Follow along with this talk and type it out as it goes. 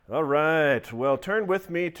All right. Well, turn with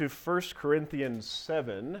me to 1 Corinthians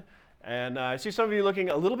 7. And I see some of you looking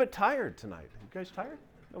a little bit tired tonight. You guys tired?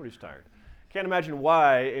 Nobody's tired. Can't imagine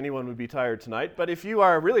why anyone would be tired tonight. But if you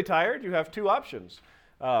are really tired, you have two options.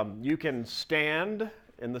 You can stand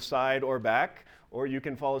in the side or back, or you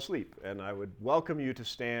can fall asleep. And I would welcome you to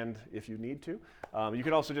stand if you need to. You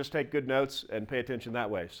can also just take good notes and pay attention that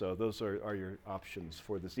way. So those are your options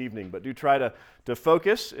for this evening. But do try to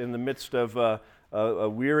focus in the midst of a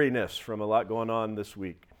weariness from a lot going on this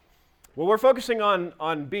week. Well, we're focusing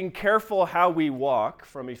on being careful how we walk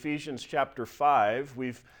from Ephesians chapter 5.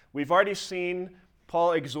 We've already seen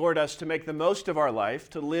Paul exhort us to make the most of our life,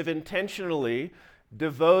 to live intentionally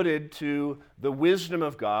devoted to the wisdom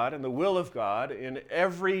of God and the will of God in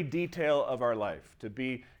every detail of our life, to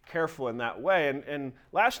be careful in that way. And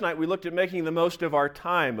last night we looked at making the most of our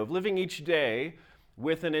time, of living each day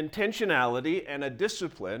with an intentionality and a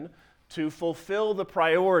discipline to fulfill the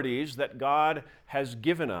priorities that God has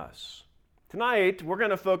given us. Tonight, we're going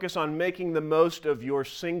to focus on making the most of your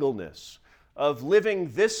singleness, of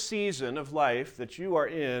living this season of life that you are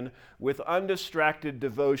in with undistracted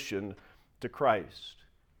devotion to Christ.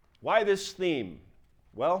 Why this theme?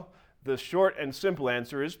 Well, the short and simple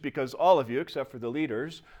answer is because all of you, except for the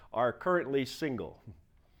leaders, are currently single.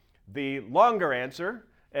 The longer answer,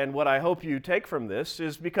 and what I hope you take from this,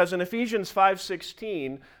 is because in Ephesians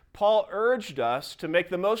 5:16, Paul urged us to make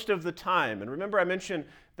the most of the time. And remember, I mentioned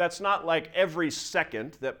that's not like every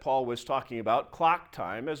second that Paul was talking about, clock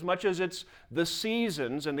time, as much as it's the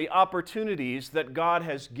seasons and the opportunities that God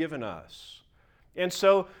has given us. And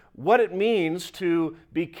so what it means to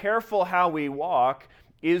be careful how we walk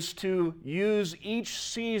is to use each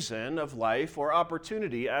season of life or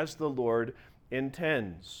opportunity as the Lord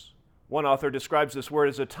intends. One author describes this word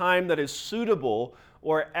as a time that is suitable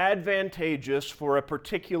or advantageous for a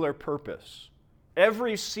particular purpose.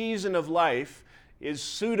 Every season of life is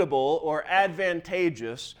suitable or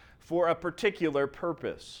advantageous for a particular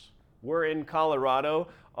purpose. We're in Colorado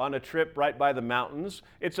on a trip right by the mountains.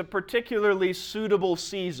 It's a particularly suitable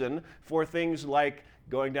season for things like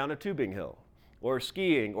going down a tubing hill or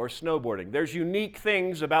skiing or snowboarding. There's unique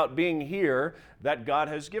things about being here that God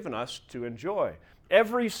has given us to enjoy.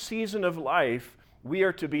 Every season of life, we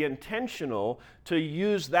are to be intentional to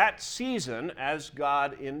use that season as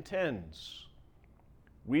God intends.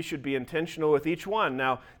 We should be intentional with each one.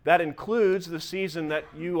 Now, that includes the season that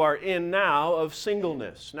you are in now of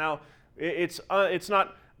singleness. Now, it's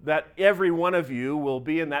not that every one of you will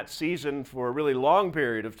be in that season for a really long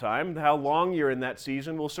period of time. How long you're in that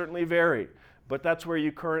season will certainly vary, but that's where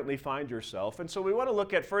you currently find yourself. And so we want to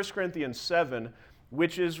look at 1 Corinthians 7,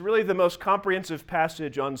 which is really the most comprehensive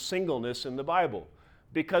passage on singleness in the Bible,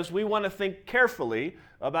 because we want to think carefully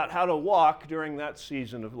about how to walk during that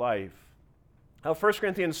season of life. Now, 1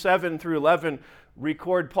 Corinthians 7 through 11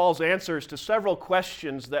 record Paul's answers to several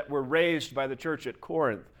questions that were raised by the church at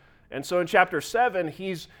Corinth. And so in chapter 7,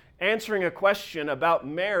 he's answering a question about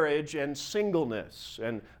marriage and singleness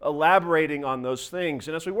and elaborating on those things.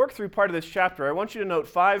 And as we work through part of this chapter, I want you to note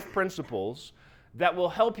 5 principles that will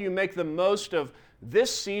help you make the most of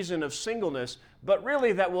this season of singleness, but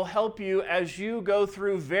really that will help you as you go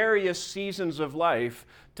through various seasons of life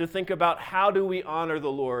to think about how do we honor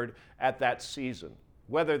the Lord at that season.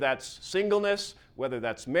 Whether that's singleness, whether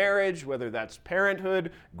that's marriage, whether that's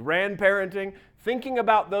parenthood, grandparenting, thinking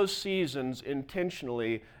about those seasons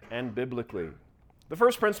intentionally and biblically. The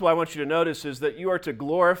first principle I want you to notice is that you are to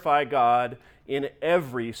glorify God in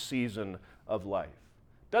every season of life.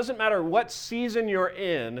 Doesn't matter what season you're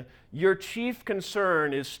in, your chief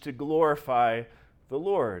concern is to glorify the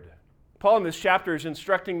Lord. Paul in this chapter is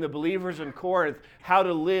instructing the believers in Corinth how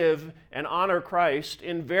to live and honor Christ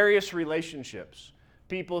in various relationships.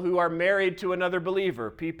 People who are married to another believer,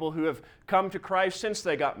 people who have come to Christ since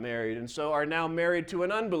they got married and so are now married to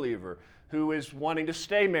an unbeliever who is wanting to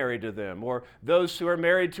stay married to them, or those who are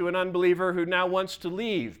married to an unbeliever who now wants to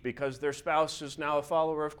leave because their spouse is now a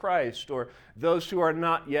follower of Christ, or those who are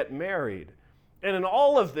not yet married. And in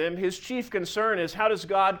all of them, his chief concern is how does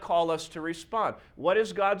God call us to respond? What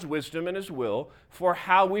is God's wisdom and his will for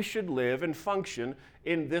how we should live and function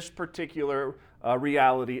in this particular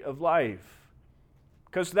reality of life?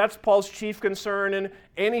 Because that's Paul's chief concern in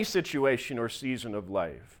any situation or season of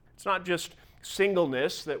life. It's not just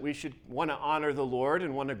singleness that we should want to honor the Lord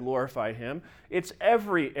and want to glorify him. It's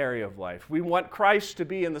every area of life. We want Christ to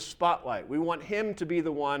be in the spotlight. We want him to be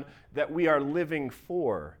the one that we are living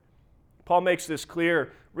for. Paul makes this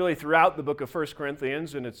clear really throughout the book of 1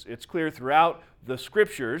 Corinthians, and it's clear throughout the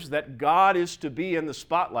scriptures that God is to be in the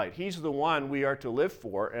spotlight. He's the one we are to live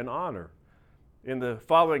for and honor. In the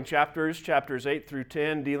following chapters, chapters 8 through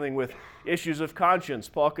 10, dealing with issues of conscience,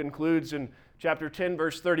 Paul concludes in chapter 10,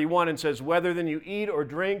 verse 31, and says, "Whether then you eat or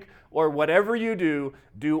drink or whatever you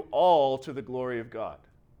do all to the glory of God."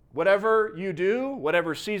 Whatever you do,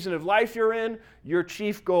 whatever season of life you're in, your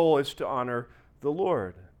chief goal is to honor the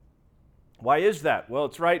Lord. Why is that? Well,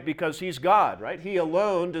 it's right because He's God, right? He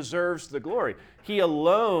alone deserves the glory. He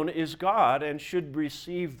alone is God and should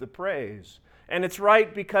receive the praise. And it's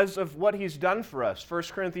right because of what He's done for us.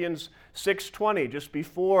 1 Corinthians 6:20, just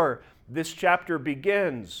before this chapter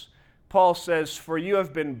begins, Paul says, "For you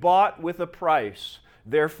have been bought with a price,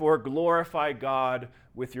 therefore glorify God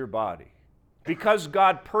with your body." Because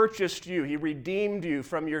God purchased you, He redeemed you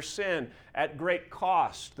from your sin at great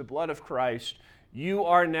cost, the blood of Christ, you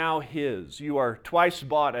are now His. You are twice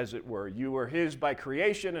bought, as it were. You were His by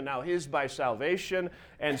creation and now His by salvation,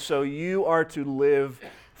 and so you are to live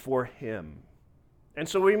for Him. And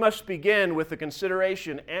so we must begin with the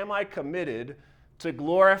consideration, am I committed to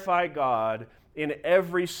glorify God in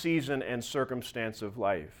every season and circumstance of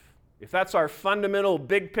life? If that's our fundamental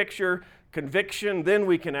big picture conviction, then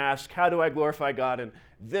we can ask, how do I glorify God in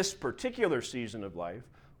this particular season of life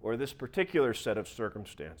or this particular set of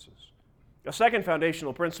circumstances? A second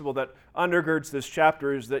foundational principle that undergirds this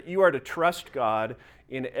chapter is that you are to trust God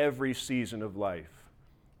in every season of life.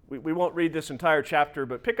 We won't read this entire chapter,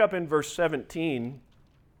 but pick up in verse 17.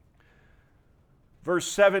 Verse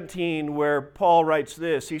 17, where Paul writes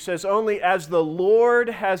this, he says, "Only as the Lord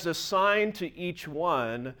has assigned to each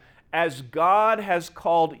one, as God has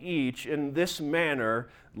called each, in this manner,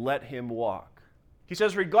 let him walk." He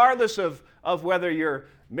says, regardless of whether you're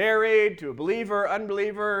married to a believer,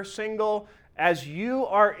 unbeliever, single, as you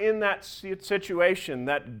are in that situation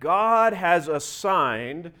that God has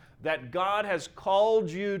assigned, that God has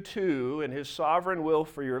called you to in His sovereign will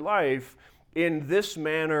for your life, in this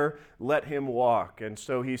manner let him walk. And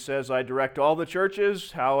so he says, I direct all the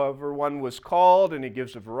churches, however one was called, and he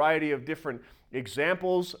gives a variety of different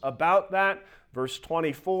examples about that. Verse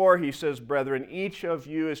 24, he says, "Brethren, each of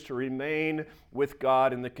you is to remain with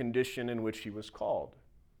God in the condition in which he was called."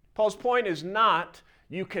 Paul's point is not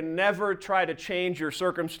you can never try to change your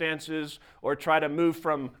circumstances or try to move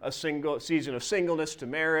from a single season of singleness to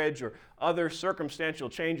marriage or other circumstantial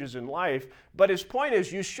changes in life. But his point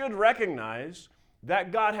is you should recognize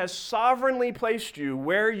that God has sovereignly placed you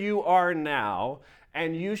where you are now,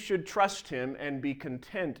 and you should trust Him and be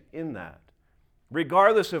content in that.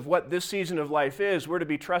 Regardless of what this season of life is, we're to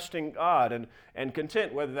be trusting God and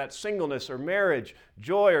content, whether that's singleness or marriage,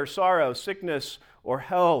 joy or sorrow, sickness or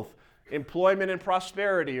health, employment and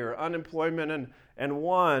prosperity, or unemployment and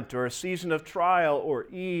want, or a season of trial or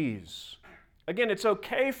ease. Again, it's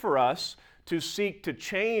okay for us to seek to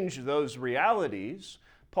change those realities.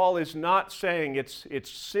 Paul is not saying it's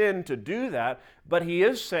sin to do that, but he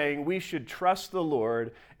is saying we should trust the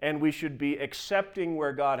Lord and we should be accepting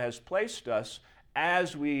where God has placed us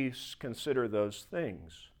as we consider those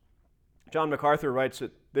things. John MacArthur writes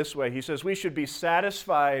it this way. He says, "We should be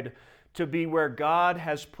satisfied to be where God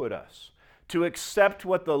has put us, to accept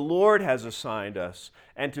what the Lord has assigned us,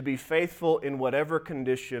 and to be faithful in whatever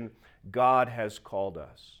condition God has called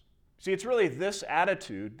us." See, it's really this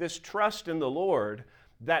attitude, this trust in the Lord,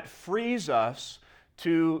 that frees us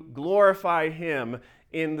to glorify Him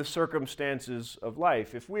in the circumstances of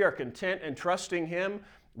life. If we are content and trusting Him,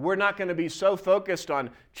 we're not going to be so focused on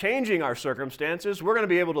changing our circumstances. We're going to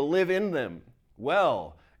be able to live in them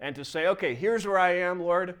well and to say, okay, here's where I am,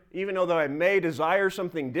 Lord. Even though I may desire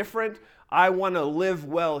something different, I want to live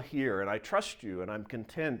well here, and I trust you, and I'm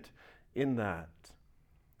content in that.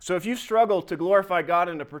 So if you struggle to glorify God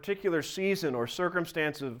in a particular season or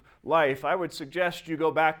circumstance of life, I would suggest you go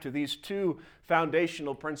back to these two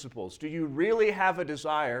foundational principles. Do you really have a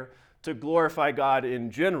desire to glorify God in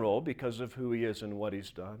general because of who He is and what He's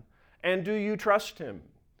done? And do you trust Him?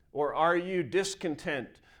 Or are you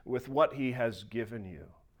discontent with what He has given you?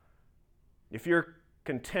 If you're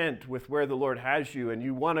content with where the Lord has you and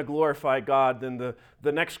you want to glorify God, then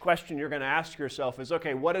the next question you're going to ask yourself is,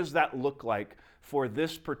 okay, what does that look like for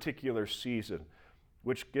this particular season?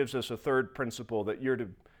 Which gives us a third principle, that you're to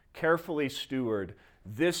carefully steward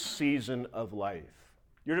this season of life.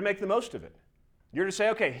 You're to make the most of it. You're to say,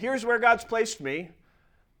 okay, here's where God's placed me.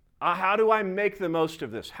 How do I make the most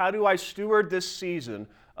of this? How do I steward this season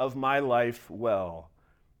of my life well?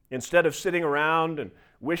 Instead of sitting around and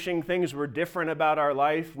wishing things were different about our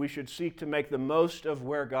life, we should seek to make the most of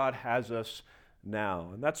where God has us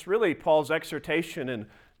now. And that's really Paul's exhortation in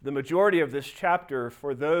the majority of this chapter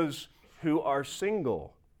for those who are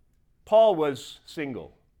single. Paul was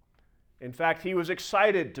single. In fact, he was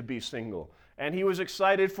excited to be single. and he was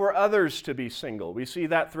excited for others to be single. We see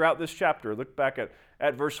that throughout this chapter. Look back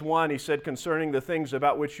at verse 1. He said, concerning the things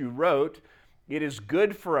about which you wrote, it is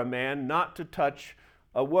good for a man not to touch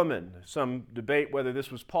a woman. Some debate whether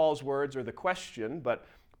this was Paul's words or the question, but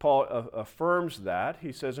Paul affirms that.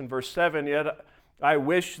 He says in verse 7, yet I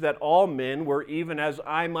wish that all men were even as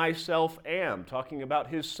I myself am, talking about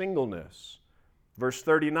his singleness. Verse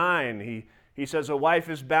 39, he says, a wife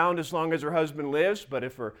is bound as long as her husband lives, but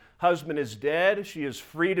if her husband is dead, she is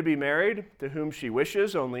free to be married to whom she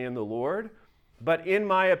wishes, only in the Lord. But in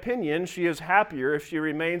my opinion, she is happier if she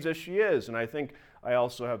remains as she is. And I think I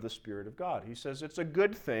also have the Spirit of God. He says it's a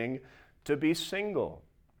good thing to be single.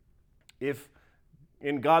 If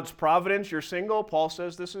in God's providence you're single, Paul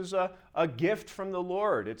says this is a gift from the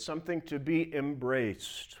Lord. It's something to be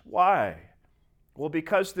embraced. Why? Well,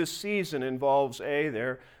 because this season involves,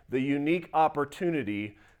 the unique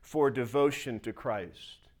opportunity for devotion to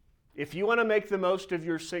Christ. If you want to make the most of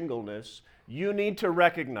your singleness, you need to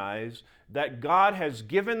recognize that God has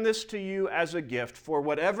given this to you as a gift for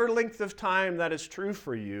whatever length of time that is true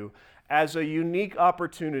for you, as a unique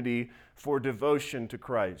opportunity for devotion to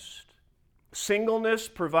Christ. Singleness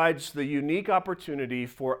provides the unique opportunity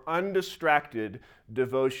for undistracted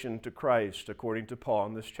devotion to Christ, according to Paul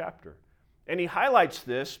in this chapter. And he highlights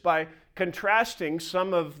this by contrasting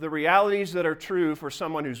some of the realities that are true for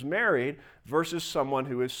someone who's married versus someone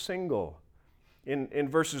who is single. In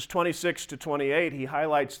verses 26 to 28, he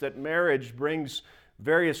highlights that marriage brings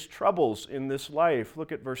various troubles in this life.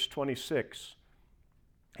 Look at verse 26.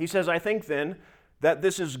 He says, I think then that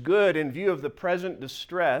this is good in view of the present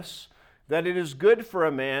distress, that it is good for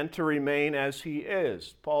a man to remain as he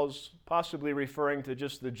is. Paul's possibly referring to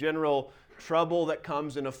just the general trouble that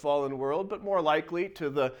comes in a fallen world, but more likely to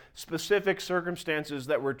the specific circumstances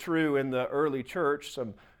that were true in the early church,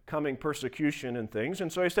 some coming persecution and things.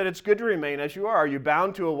 And so he said, it's good to remain as you are. Are you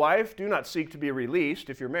bound to a wife? Do not seek to be released.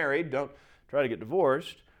 If you're married, don't try to get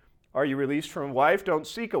divorced. Are you released from a wife? Don't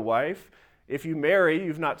seek a wife. If you marry,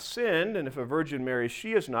 you've not sinned, and if a virgin marries,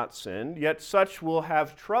 she has not sinned. Yet such will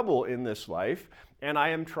have trouble in this life, and I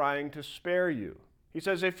am trying to spare you. He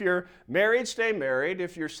says, if you're married, stay married.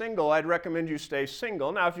 If you're single, I'd recommend you stay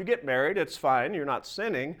single. Now, if you get married, it's fine. You're not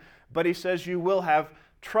sinning. But he says you will have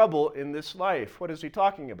trouble in this life. What is he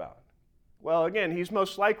talking about? Well, again, he's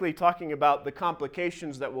most likely talking about the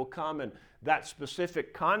complications that will come in that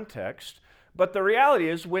specific context. But the reality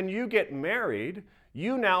is, when you get married,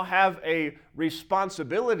 you now have a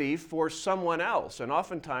responsibility for someone else, and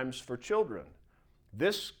oftentimes for children.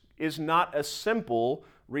 This is not a simple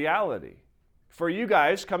reality. For you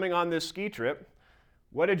guys coming on this ski trip,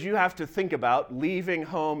 what did you have to think about leaving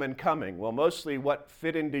home and coming? Well, mostly what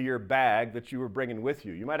fit into your bag that you were bringing with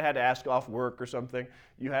you. You might have had to ask off work or something.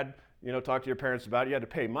 You had, talk to your parents about it. You had to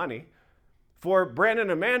pay money. For Brandon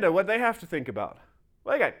and Amanda, what they have to think about?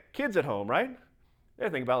 Well, they got kids at home, right? They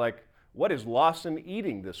think about, what is Lawson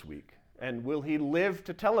eating this week? And will he live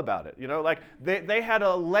to tell about it? They had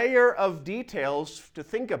a layer of details to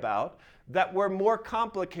think about that were more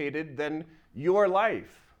complicated than your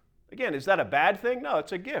life. Again, is that a bad thing? No,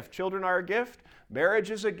 it's a gift. Children are a gift.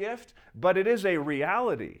 Marriage is a gift. But it is a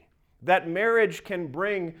reality that marriage can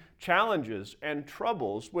bring challenges and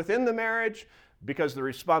troubles within the marriage because the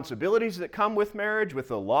responsibilities that come with marriage, with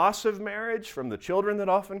the loss of marriage, from the children that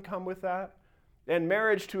often come with that. And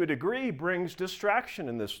marriage, to a degree, brings distraction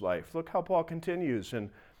in this life. Look how Paul continues in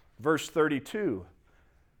verse 32.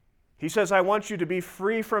 He says, I want you to be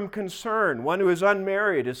free from concern. One who is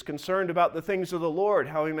unmarried is concerned about the things of the Lord,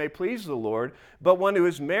 how he may please the Lord. But one who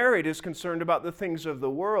is married is concerned about the things of the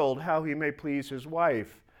world, how he may please his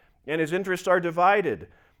wife. And his interests are divided.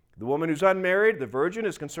 The woman who's unmarried, the virgin,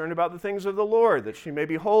 is concerned about the things of the Lord, that she may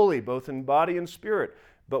be holy, both in body and spirit.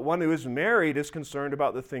 But one who is married is concerned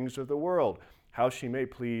about the things of the world, how she may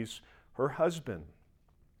please her husband.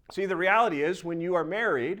 See, the reality is, when you are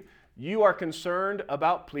married, you are concerned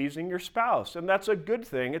about pleasing your spouse. And that's a good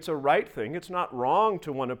thing. It's a right thing. It's not wrong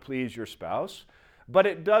to want to please your spouse. But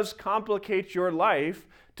it does complicate your life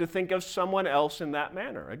to think of someone else in that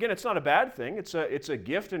manner. Again, it's not a bad thing. It's a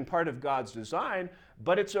gift and part of God's design,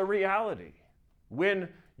 but it's a reality. When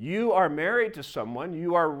you are married to someone,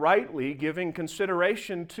 you are rightly giving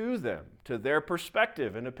consideration to them, to their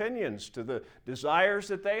perspective and opinions, to the desires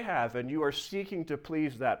that they have, and you are seeking to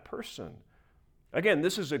please that person. Again,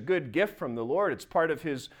 this is a good gift from the Lord. It's part of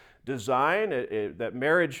his design that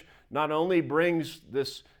marriage not only brings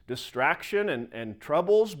this distraction and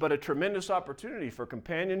troubles, but a tremendous opportunity for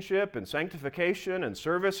companionship and sanctification and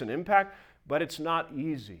service and impact, but it's not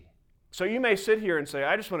easy. So you may sit here and say,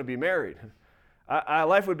 I just want to be married.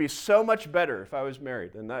 Life would be so much better if I was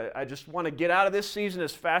married. And I just want to get out of this season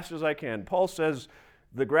as fast as I can. Paul says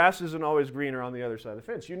the grass isn't always greener on the other side of the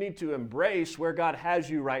fence. You need to embrace where God has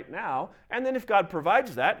you right now. And then if God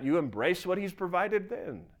provides that, you embrace what he's provided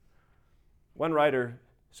then. One writer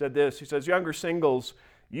said this. He says, younger singles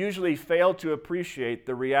usually fail to appreciate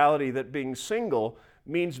the reality that being single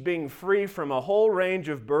means being free from a whole range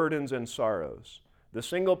of burdens and sorrows. The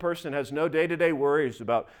single person has no day-to-day worries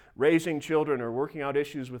about raising children or working out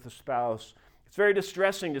issues with a spouse. It's very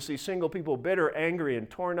distressing to see single people bitter, angry, and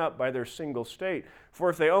torn up by their single state. For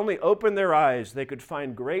if they only opened their eyes, they could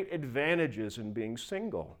find great advantages in being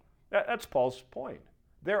single. That's Paul's point.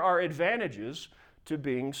 There are advantages to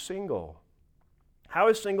being single. How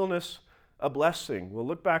is singleness a blessing? We'll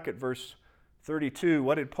look back at verse 32.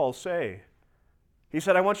 What did Paul say? He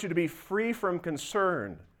said, I want you to be free from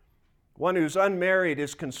concern. One who's unmarried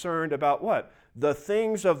is concerned about what? The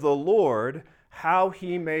things of the Lord, how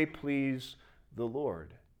he may please the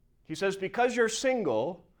Lord. He says, because you're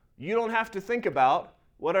single, you don't have to think about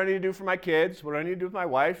what do I need to do for my kids, what do I need to do with my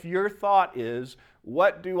wife. Your thought is,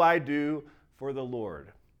 what do I do for the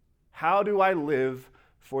Lord? How do I live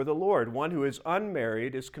for the Lord? One who is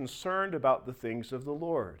unmarried is concerned about the things of the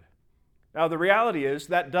Lord. Now, the reality is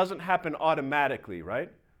that doesn't happen automatically,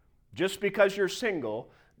 right? Just because you're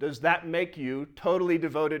single, does that make you totally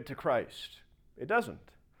devoted to Christ? It doesn't.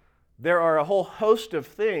 There are a whole host of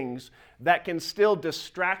things that can still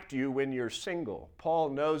distract you when you're single. Paul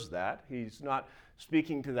knows that. He's not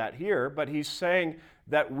speaking to that here, but he's saying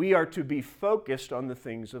that we are to be focused on the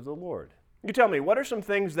things of the Lord. You tell me, what are some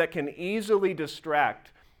things that can easily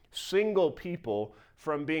distract single people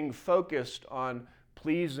from being focused on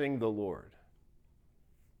pleasing the Lord?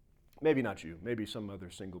 Maybe not you, maybe some other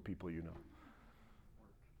single people you know.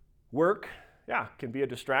 Work, yeah, can be a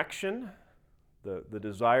distraction. The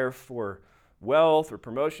desire for wealth or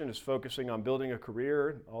promotion is focusing on building a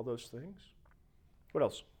career, all those things. What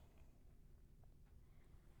else?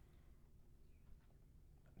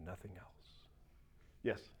 Nothing else.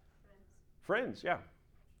 Yes? Friends, yeah.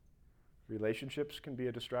 Relationships can be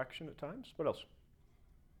a distraction at times. What else?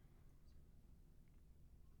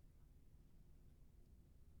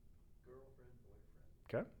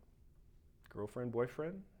 Okay. Girlfriend,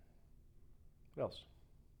 boyfriend. What else?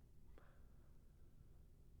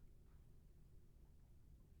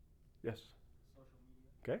 Yes. Social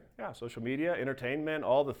media. Okay. Yeah. Social media, entertainment,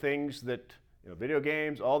 all the things that, video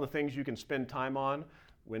games, all the things you can spend time on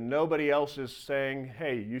when nobody else is saying,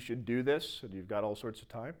 hey, you should do this, and you've got all sorts of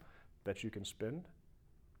time that you can spend.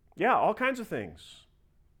 Yeah, all kinds of things.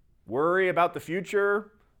 Worry about the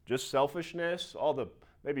future, just selfishness, all the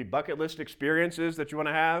maybe bucket list experiences that you want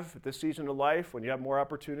to have at this season of life when you have more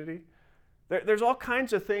opportunity. There's all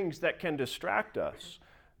kinds of things that can distract us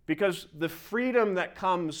because the freedom that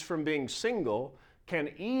comes from being single can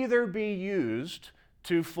either be used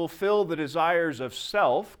to fulfill the desires of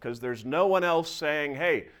self, because there's no one else saying,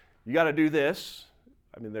 hey, you got to do this.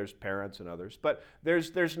 I mean, there's parents and others, but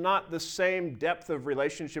there's not the same depth of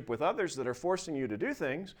relationship with others that are forcing you to do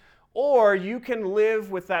things. Or you can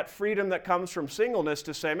live with that freedom that comes from singleness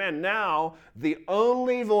to say, man, now the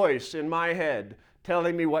only voice in my head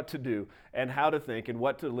telling me what to do and how to think and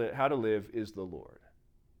how to live is the Lord.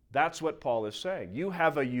 That's what Paul is saying. You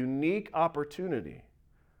have a unique opportunity.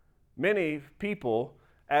 Many people,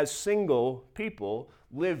 as single people,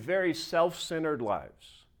 live very self-centered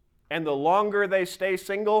lives. And the longer they stay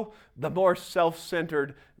single, the more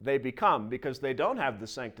self-centered they become because they don't have the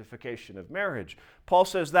sanctification of marriage. Paul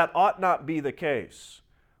says that ought not be the case.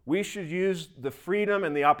 We should use the freedom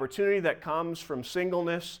and the opportunity that comes from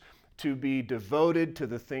singleness to be devoted to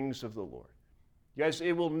the things of the Lord. You guys,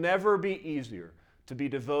 it will never be easier to be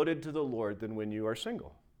devoted to the Lord than when you are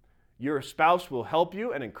single. Your spouse will help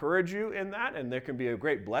you and encourage you in that, and there can be a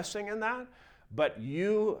great blessing in that. But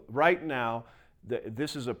you, right now,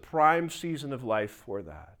 this is a prime season of life for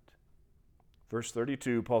that. Verse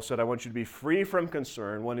 32, Paul said, I want you to be free from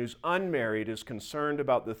concern. One who's unmarried is concerned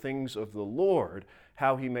about the things of the Lord,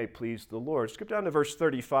 how he may please the Lord. Skip down to verse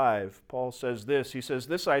 35. Paul says this. He says,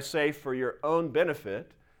 this I say for your own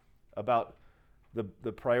benefit, about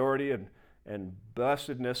the priority and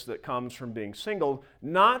blessedness that comes from being single,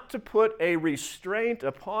 not to put a restraint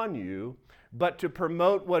upon you, but to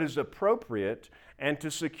promote what is appropriate and to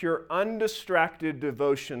secure undistracted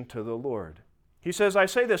devotion to the Lord. He says, I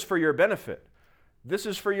say this for your benefit. This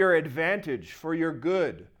is for your advantage, for your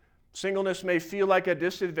good. Singleness may feel like a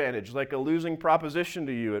disadvantage, like a losing proposition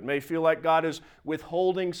to you. It may feel like God is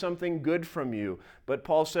withholding something good from you. But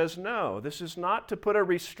Paul says, no, this is not to put a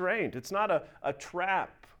restraint. It's not a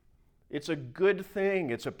trap. It's a good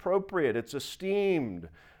thing. It's appropriate. It's esteemed.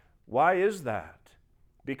 Why is that?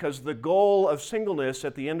 Because the goal of singleness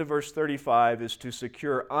at the end of verse 35 is to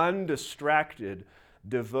secure undistracted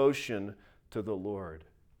devotion to the Lord.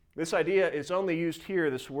 This idea is only used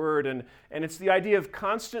here, this word, and it's the idea of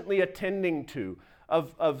constantly attending to,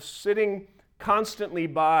 of sitting constantly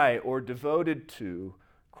by or devoted to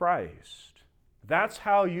Christ. That's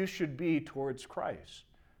how you should be towards Christ.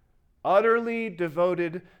 Utterly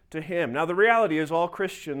devoted to Him. Now, the reality is all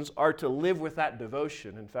Christians are to live with that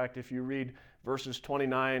devotion. In fact, if you read verses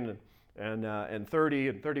 29 and 30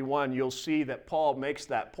 and 31, you'll see that Paul makes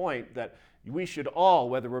that point that we should all,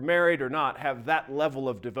 whether we're married or not, have that level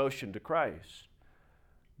of devotion to Christ.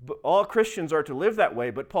 But all Christians are to live that way,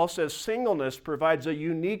 but Paul says singleness provides a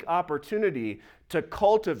unique opportunity to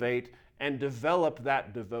cultivate and develop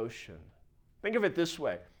that devotion. Think of it this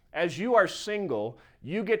way. As you are single,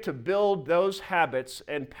 you get to build those habits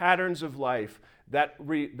and patterns of life that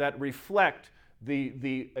reflect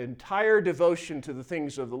the entire devotion to the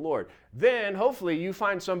things of the Lord. Then, hopefully, you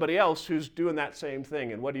find somebody else who's doing that same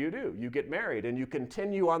thing. And what do? You get married and you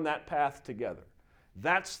continue on that path together.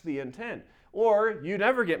 That's the intent. Or you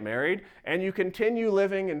never get married and you continue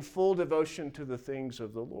living in full devotion to the things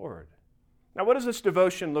of the Lord. Now, what does this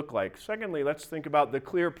devotion look like? Secondly, let's think about the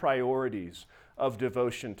clear priorities of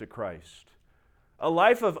devotion to Christ. A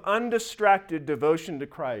life of undistracted devotion to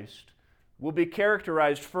Christ will be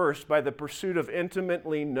characterized first by the pursuit of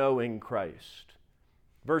intimately knowing Christ.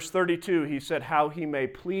 Verse 32, he said, how he may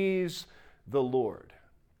please the Lord.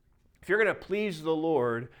 If you're going to please the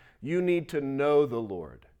Lord, you need to know the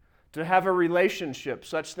Lord, to have a relationship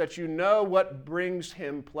such that you know what brings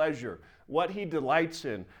Him pleasure, what He delights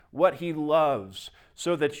in, what He loves,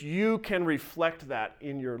 so that you can reflect that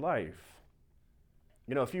in your life.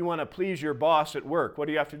 You know, if you want to please your boss at work, what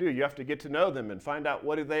do you have to do? You have to get to know them and find out,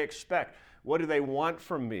 what do they expect? What do they want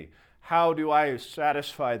from me? How do I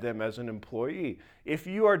satisfy them as an employee? If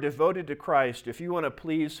you are devoted to Christ, if you want to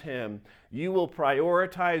please Him, you will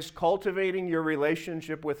prioritize cultivating your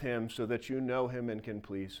relationship with Him so that you know Him and can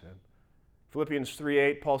please Him. Philippians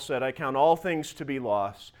 3:8, Paul said, I count all things to be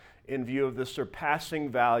loss in view of the surpassing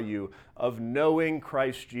value of knowing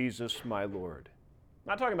Christ Jesus my Lord. I'm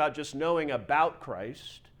not talking about just knowing about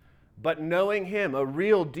Christ, but knowing Him, a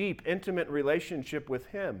real, deep, intimate relationship with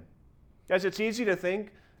Him. Guys, it's easy to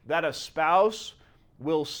think that a spouse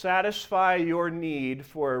will satisfy your need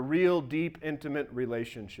for a real, deep, intimate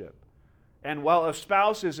relationship. And while a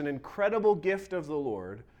spouse is an incredible gift of the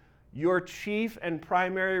Lord, your chief and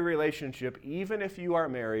primary relationship, even if you are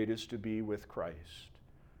married, is to be with Christ.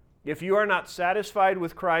 If you are not satisfied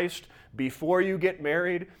with Christ before you get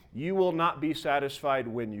married, you will not be satisfied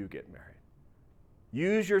when you get married.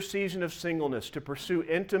 Use your season of singleness to pursue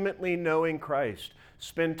intimately knowing Christ.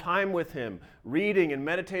 Spend time with Him, reading and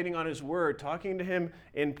meditating on His Word, talking to Him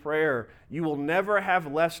in prayer. You will never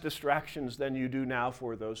have less distractions than you do now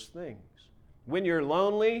for those things. When you're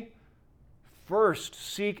lonely, first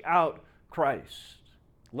seek out Christ.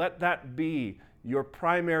 Let that be your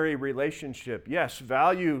primary relationship. Yes,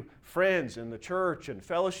 value friends in the church and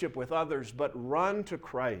fellowship with others, but run to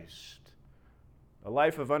Christ. A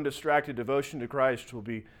life of undistracted devotion to Christ will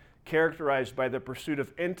be characterized by the pursuit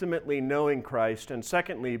of intimately knowing Christ, and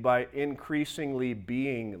secondly, by increasingly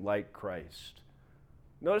being like Christ.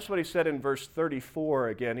 Notice what he said in verse 34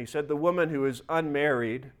 again. He said, the woman who is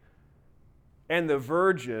unmarried and the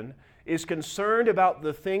virgin is concerned about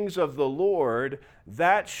the things of the Lord,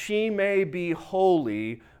 that she may be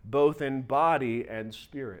holy both in body and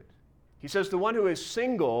spirit. He says the one who is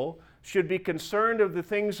single should be concerned of the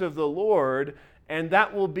things of the Lord, and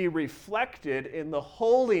that will be reflected in the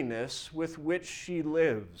holiness with which she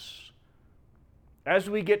lives. As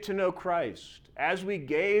we get to know Christ, as we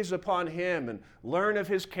gaze upon Him and learn of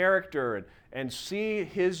His character and see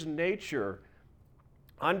His nature,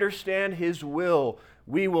 understand His will,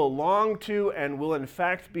 we will long to and will in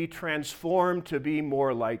fact be transformed to be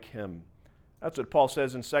more like Him. That's what Paul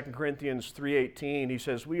says in 2 Corinthians 3:18. He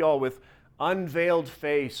says, we all with unveiled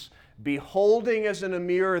face, beholding as in a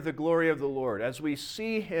mirror the glory of the Lord. As we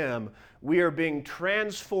see Him, we are being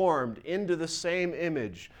transformed into the same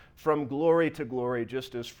image from glory to glory,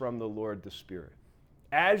 just as from the Lord the Spirit.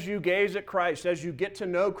 As you gaze at Christ, as you get to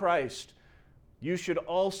know Christ, you should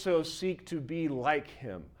also seek to be like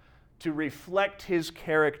Him, to reflect His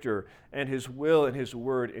character and His will and His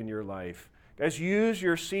word in your life. Guys, use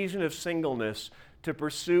your season of singleness to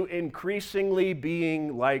pursue increasingly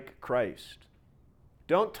being like Christ.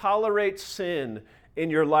 Don't tolerate sin in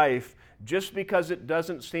your life just because it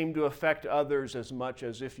doesn't seem to affect others as much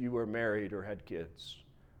as if you were married or had kids.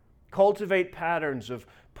 Cultivate patterns of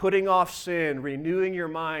putting off sin, renewing your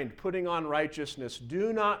mind, putting on righteousness.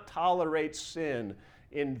 Do not tolerate sin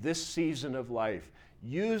in this season of life.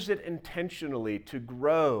 Use it intentionally to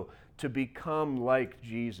grow, to become like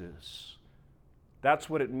Jesus. That's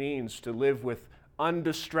what it means to live with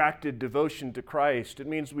undistracted devotion to Christ. It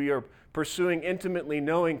means we are pursuing intimately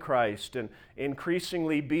knowing Christ and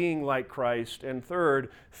increasingly being like Christ. And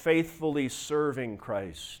third, faithfully serving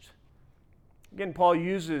Christ. Again, Paul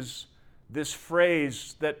uses this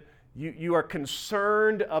phrase that you are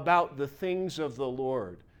concerned about the things of the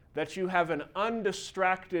Lord, that you have an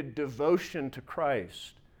undistracted devotion to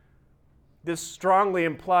Christ. This strongly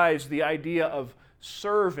implies the idea of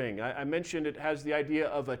serving. I mentioned it has the idea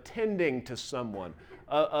of attending to someone,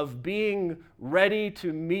 of being ready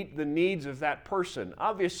to meet the needs of that person.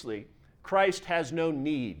 Obviously, Christ has no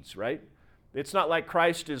needs, right? It's not like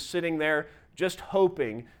Christ is sitting there just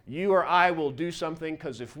hoping you or I will do something,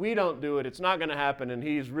 because if we don't do it, it's not going to happen, and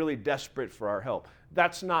he's really desperate for our help.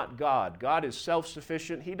 That's not God. God is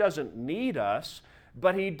self-sufficient. He doesn't need us,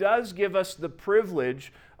 but he does give us the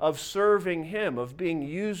privilege of serving him, of being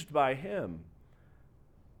used by him.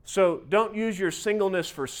 So don't use your singleness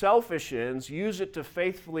for selfish ends. Use it to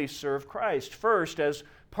faithfully serve Christ, first as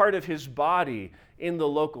part of his body in the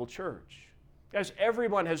local church. Guys,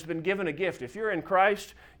 everyone has been given a gift. If you're in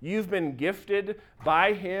Christ, you've been gifted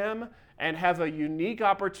by him and have a unique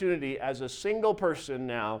opportunity as a single person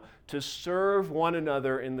now to serve one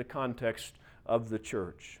another in the context of the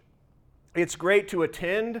church. It's great to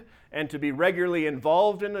attend and to be regularly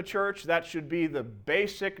involved in the church. That should be the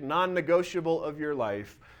basic non-negotiable of your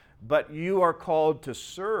life. But you are called to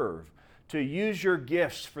serve, to use your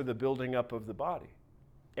gifts for the building up of the body.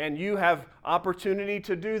 And you have opportunity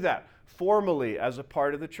to do that formally as a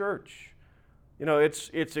part of the church. You know, it's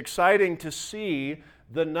exciting to see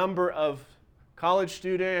the number of college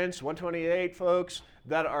students, 128 folks,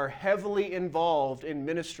 that are heavily involved in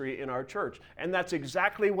ministry in our church. And that's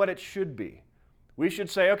exactly what it should be. We should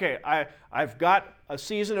say, okay, I've got a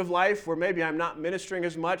season of life where maybe I'm not ministering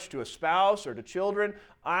as much to a spouse or to children.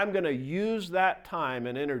 I'm going to use that time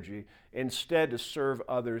and energy instead to serve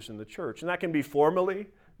others in the church. And that can be formally,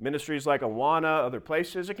 ministries like Awana, other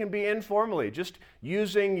places. It can be informally, just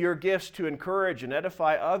using your gifts to encourage and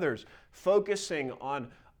edify others, focusing on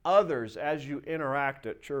others as you interact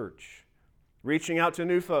at church. Reaching out to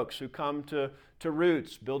new folks who come to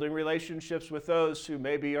Roots, building relationships with those who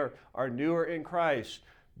maybe are newer in Christ,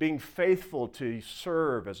 being faithful to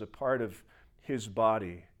serve as a part of his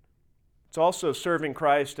body. It's also serving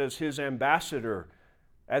Christ as his ambassador,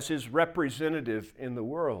 as his representative in the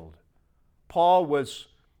world. Paul was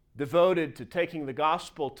devoted to taking the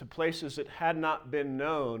gospel to places that had not been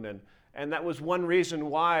known, and that was one reason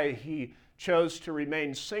why he chose to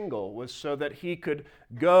remain single, was so that he could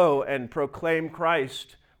go and proclaim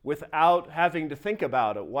Christ without having to think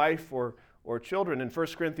about a wife or children. In 1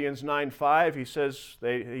 Corinthians 9:5, he says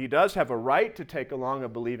he does have a right to take along a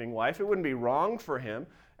believing wife. It wouldn't be wrong for him,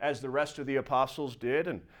 as the rest of the apostles did,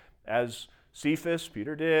 and as Cephas,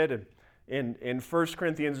 Peter did. And in 1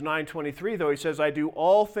 Corinthians 9:23, though, he says, I do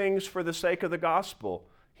all things for the sake of the gospel.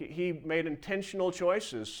 He made intentional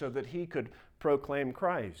choices so that he could proclaim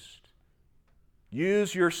Christ.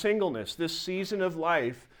 Use your singleness, this season of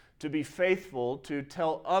life, to be faithful to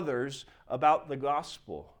tell others about the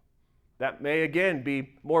gospel. That may, again,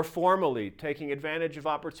 be more formally taking advantage of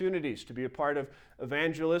opportunities to be a part of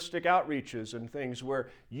evangelistic outreaches and things where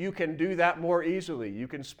you can do that more easily. You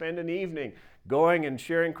can spend an evening going and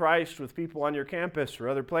sharing Christ with people on your campus or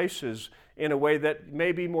other places in a way that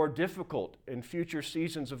may be more difficult in future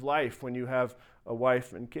seasons of life when you have a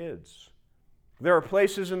wife and kids. There are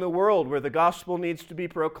places in the world where the gospel needs to be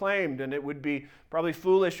proclaimed, and it would be probably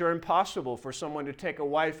foolish or impossible for someone to take a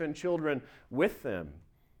wife and children with them.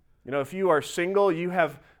 You know, if you are single, you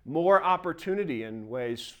have more opportunity in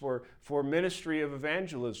ways for ministry of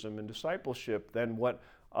evangelism and discipleship than what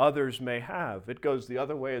others may have. It goes the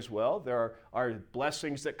other way as well. There are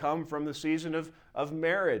blessings that come from the season of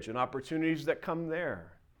marriage and opportunities that come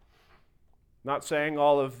there. Not saying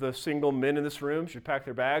all of the single men in this room should pack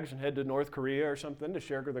their bags and head to North Korea or something to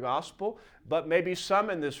share the gospel, but maybe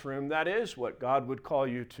some in this room, that is what God would call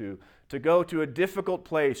you to go to a difficult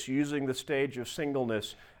place using the stage of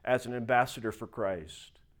singleness as an ambassador for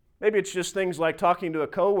Christ. Maybe it's just things like talking to a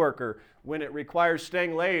coworker when it requires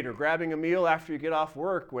staying late, or grabbing a meal after you get off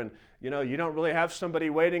work when you don't really have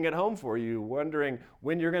somebody waiting at home for you, wondering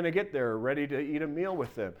when you're going to get there, ready to eat a meal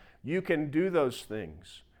with them. You can do those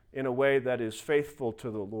things in a way that is faithful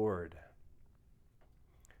to the Lord.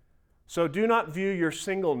 So do not view your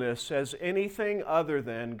singleness as anything other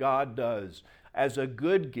than God does. as a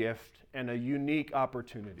good gift and a unique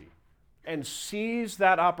opportunity. And seize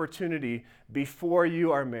that opportunity before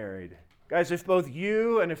you are married. Guys, if both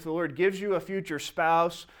you and if the Lord gives you a future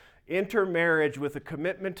spouse, enter marriage with a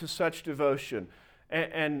commitment to such devotion,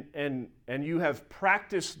 and you have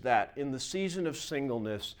practiced that in the season of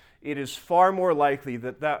singleness, it is far more likely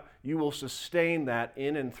that you will sustain that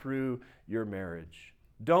in and through your marriage.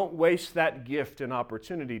 Don't waste that gift and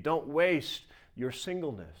opportunity. Don't waste your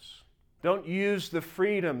singleness. Don't use the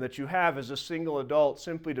freedom that you have as a single adult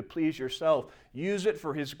simply to please yourself. Use it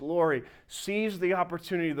for His glory. Seize the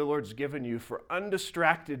opportunity the Lord's given you for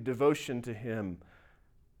undistracted devotion to Him,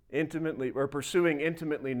 pursuing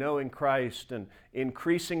intimately knowing Christ and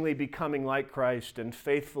increasingly becoming like Christ and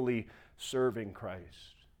faithfully serving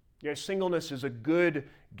Christ. Yes, singleness is a good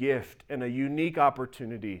gift and a unique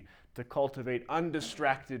opportunity to cultivate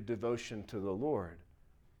undistracted devotion to the Lord.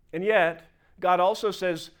 And yet, God also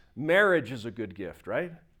says marriage is a good gift,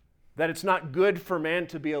 right? That it's not good for man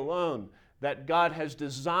to be alone, that God has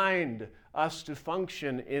designed us to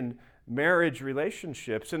function in marriage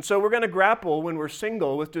relationships. And so we're going to grapple when we're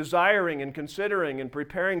single with desiring and considering and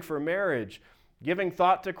preparing for marriage, giving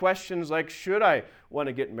thought to questions like, should I want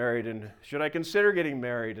to get married, and should I consider getting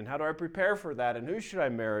married, and how do I prepare for that, and who should I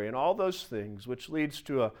marry, and all those things, which leads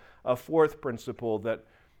to a fourth principle, that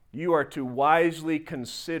you are to wisely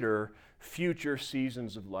consider future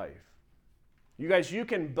seasons of life. You guys, you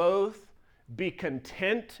can both be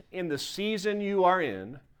content in the season you are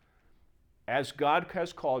in, as God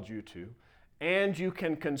has called you to, and you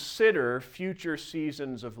can consider future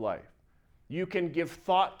seasons of life. You can give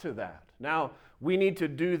thought to that. Now, we need to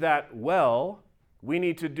do that well, we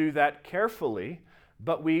need to do that carefully,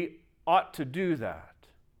 but we ought to do that.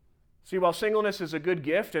 See, while singleness is a good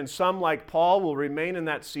gift, and some, like Paul, will remain in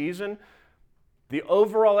that season, the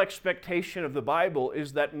overall expectation of the Bible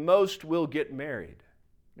is that most will get married.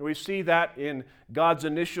 We see that in God's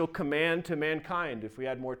initial command to mankind. If we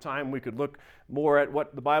had more time, we could look more at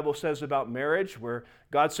what the Bible says about marriage, where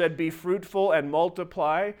God said, "Be fruitful and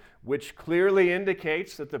multiply," which clearly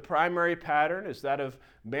indicates that the primary pattern is that of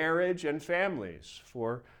marriage and families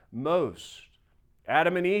for most.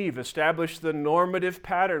 Adam and Eve established the normative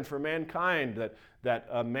pattern for mankind, that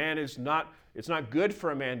a man it's not good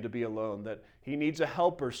for a man to be alone, that he needs a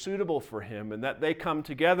helper suitable for him, and that they come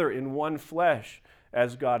together in one flesh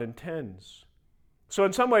as God intends. So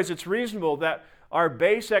in some ways it's reasonable that our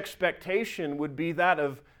base expectation would be that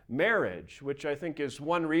of marriage, which I think is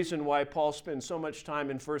one reason why Paul spends so much time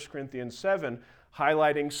in 1 Corinthians 7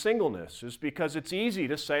 highlighting singleness, is because it's easy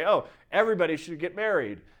to say, oh, everybody should get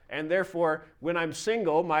married, and therefore when I'm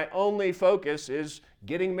single, my only focus is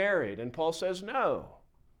getting married. And Paul says, no.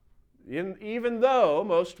 Even though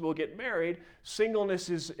most will get married, singleness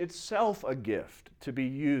is itself a gift to be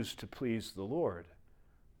used to please the Lord.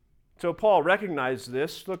 So Paul recognized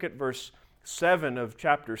this. Look at verse 7 of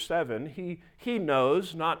chapter 7. He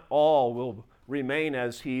knows not all will remain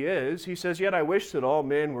as he is. He says, "Yet I wish that all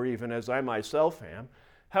men were even as I myself am.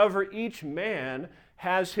 However, each man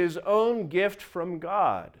has his own gift from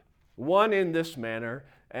God, one in this manner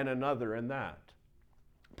and another in that."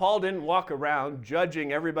 Paul didn't walk around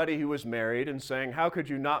judging everybody who was married and saying, how could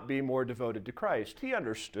you not be more devoted to Christ? He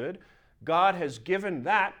understood God has given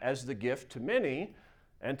that as the gift to many,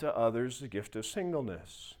 and to others the gift of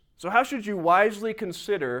singleness. So how should you wisely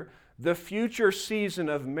consider the future season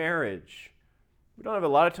of marriage? We don't have a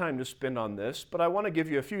lot of time to spend on this, but I want to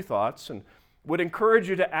give you a few thoughts and would encourage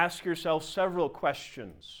you to ask yourself several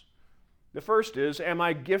questions. The first is, am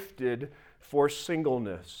I gifted for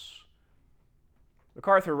singleness?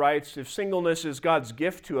 MacArthur writes, if singleness is God's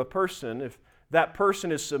gift to a person, if that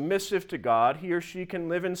person is submissive to God, he or she can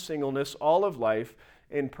live in singleness all of life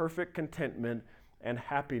in perfect contentment and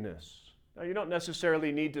happiness. Now, you don't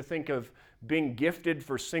necessarily need to think of being gifted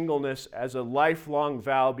for singleness as a lifelong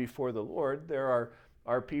vow before the Lord. There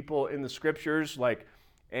are people in the Scriptures like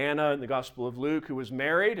Anna in the Gospel of Luke, who was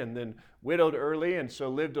married and then widowed early and so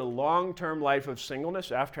lived a long-term life of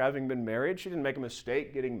singleness after having been married. She didn't make a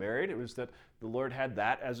mistake getting married. It was that the Lord had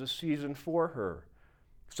that as a season for her.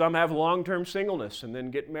 Some have long-term singleness and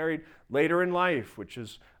then get married later in life, which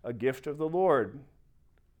is a gift of the Lord.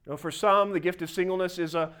 Now, for some, the gift of singleness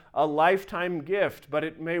is a lifetime gift, but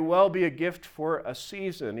it may well be a gift for a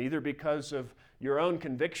season, either because of your own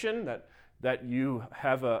conviction that you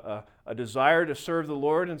have a desire to serve the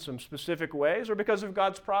Lord in some specific ways, or because of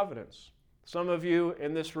God's providence. Some of you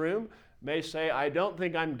in this room may say, I don't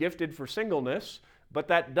think I'm gifted for singleness, but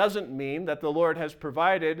that doesn't mean that the Lord has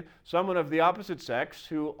provided someone of the opposite sex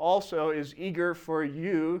who also is eager for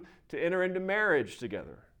you to enter into marriage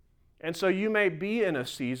together. And so you may be in a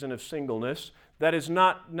season of singleness that is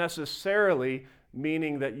not necessarily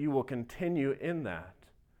meaning that you will continue in that.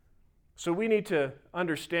 So we need to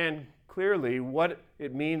understand clearly what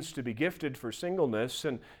it means to be gifted for singleness,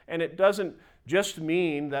 and it doesn't just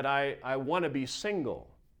mean that I want to be single.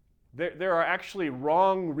 There are actually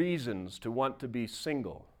wrong reasons to want to be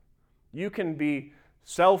single. You can be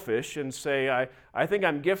selfish and say, I think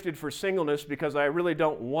I'm gifted for singleness because I really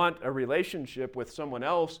don't want a relationship with someone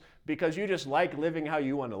else, because you just like living how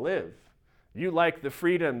you want to live. You like the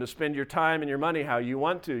freedom to spend your time and your money how you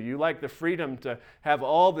want to. You like the freedom to have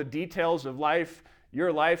all the details of life,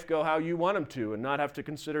 your life, go how you want them to and not have to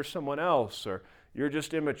consider someone else. Or you're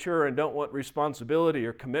just immature and don't want responsibility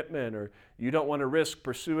or commitment, or you don't want to risk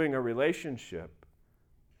pursuing a relationship.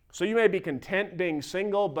 So you may be content being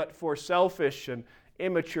single, but for selfish and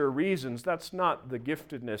immature reasons. That's not the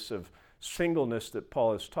giftedness of singleness that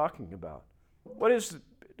Paul is talking about. What does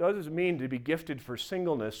it mean to be gifted for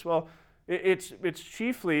singleness? Well, it's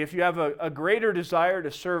chiefly if you have a greater desire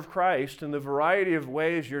to serve Christ in the variety of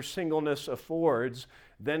ways your singleness affords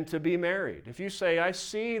than to be married. If you say, I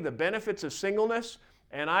see the benefits of singleness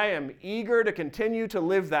and I am eager to continue to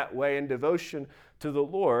live that way in devotion to the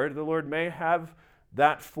Lord may have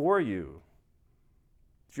that for you.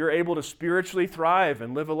 If you're able to spiritually thrive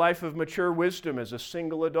and live a life of mature wisdom as a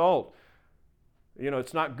single adult,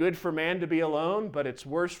 it's not good for man to be alone, but it's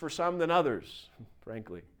worse for some than others,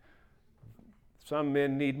 frankly. Some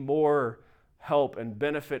men need more help and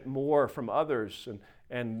benefit more from others,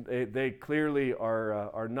 and they clearly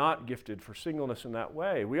are not gifted for singleness in that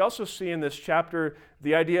way. We also see in this chapter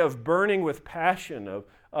the idea of burning with passion,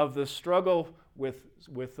 of the struggle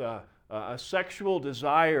with a sexual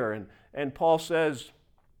desire, and Paul says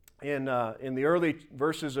in the early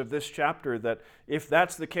verses of this chapter that if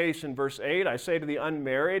that's the case in verse 8, I say to the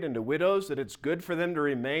unmarried and to widows that it's good for them to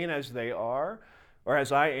remain as they are, or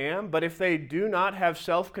as I am, but if they do not have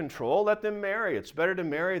self-control, let them marry. It's better to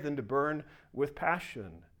marry than to burn with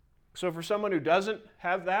passion. So for someone who doesn't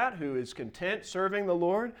have that, who is content serving the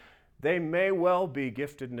Lord, they may well be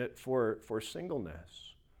gifted for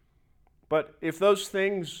singleness. But if those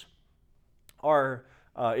things are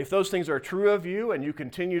true of you and you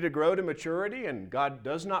continue to grow to maturity and God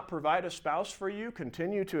does not provide a spouse for you,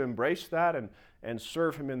 continue to embrace that and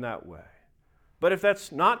serve Him in that way. But if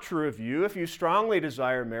that's not true of you, if you strongly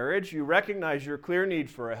desire marriage, you recognize your clear need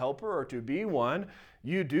for a helper or to be one,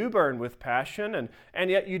 you do burn with passion, and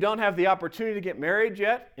yet you don't have the opportunity to get married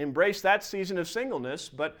yet, embrace that season of singleness,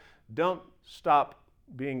 but don't stop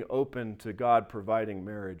being open to God providing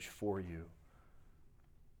marriage for you.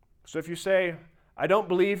 So if you say, I don't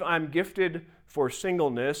believe I'm gifted for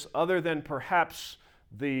singleness other than perhaps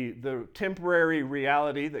the temporary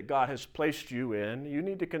reality that God has placed you in, you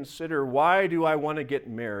need to consider, why do I want to get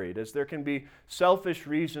married? As there can be selfish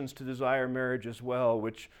reasons to desire marriage as well,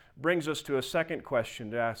 which brings us to a second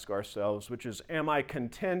question to ask ourselves, which is, am I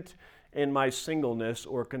content in my singleness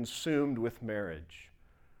or consumed with marriage?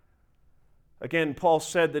 Again, Paul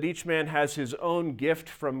said that each man has his own gift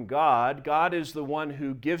from God. God is the one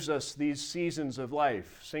who gives us these seasons of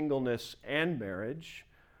life, singleness and marriage.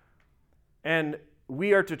 And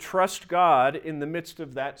we are to trust God in the midst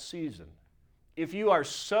of that season. If you are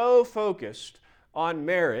so focused on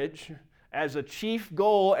marriage as a chief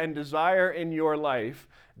goal and desire in your life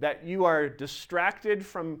that you are distracted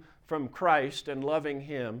from Christ and loving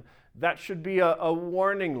Him, that should be a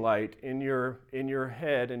warning light in your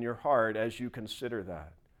head and your heart as you consider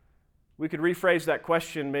that. We could rephrase that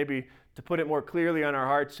question maybe to put it more clearly on our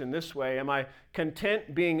hearts in this way: am I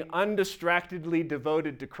content being undistractedly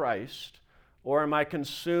devoted to Christ? Or am I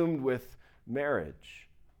consumed with marriage?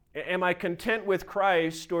 Am I content with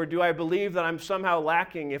Christ, or do I believe that I'm somehow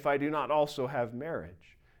lacking if I do not also have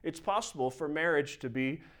marriage? It's possible for marriage to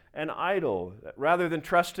be an idol. Rather than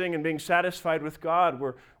trusting and being satisfied with God,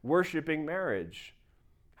 we're worshiping marriage.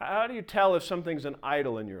 How do you tell if something's an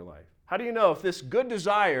idol in your life? How do you know if this good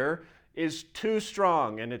desire is too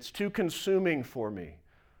strong and it's too consuming for me?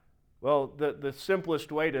 Well, the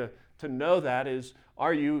simplest way to know that is,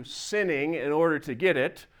 are you sinning in order to get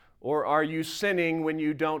it, or are you sinning when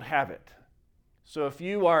you don't have it? So if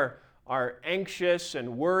you are anxious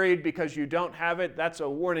and worried because you don't have it, that's a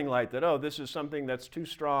warning light that, this is something that's too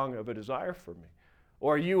strong of a desire for me.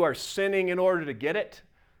 Or you are sinning in order to get it.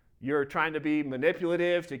 You're trying to be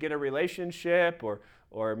manipulative to get a relationship,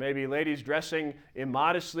 or maybe ladies dressing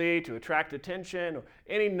immodestly to attract attention, or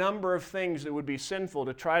any number of things that would be sinful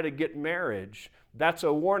to try to get marriage. That's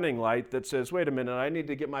a warning light that says, wait a minute, I need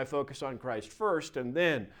to get my focus on Christ first and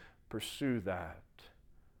then pursue that.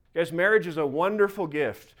 Guys, marriage is a wonderful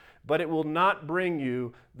gift. but it will not bring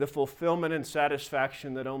you the fulfillment and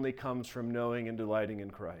satisfaction that only comes from knowing and delighting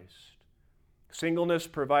in Christ. Singleness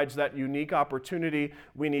provides that unique opportunity.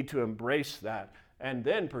 We need to embrace that and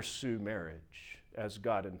then pursue marriage as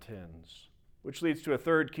God intends. Which leads to a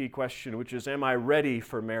third key question, which is, am I ready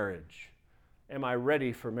for marriage? Am I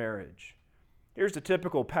ready for marriage? Here's the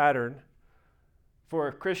typical pattern for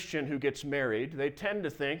a Christian who gets married. They tend to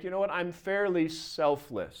think, you know what, I'm fairly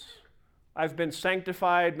selfless. I've been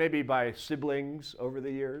sanctified maybe by siblings over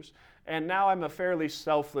the years, and now I'm a fairly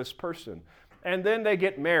selfless person. And then they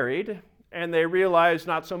get married, and they realize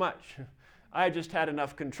not so much. I just had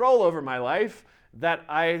enough control over my life that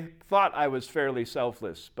I thought I was fairly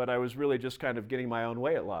selfless, but I was really just kind of getting my own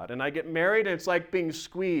way a lot. And I get married, and it's like being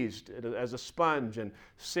squeezed as a sponge, and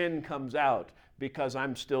sin comes out because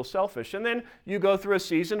I'm still selfish. And then you go through a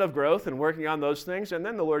season of growth and working on those things, and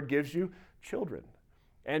then the Lord gives you children.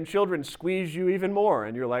 And children squeeze you even more,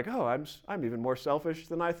 and you're like, oh, I'm even more selfish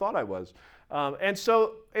than I thought I was. And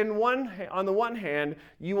so on the one hand,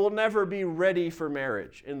 you will never be ready for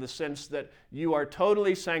marriage in the sense that you are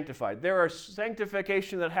totally sanctified. There are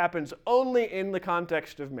sanctification that happens only in the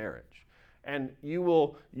context of marriage. And you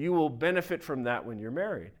will benefit from that when you're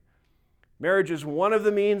married. Marriage is one of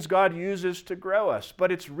the means God uses to grow us,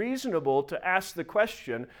 but it's reasonable to ask the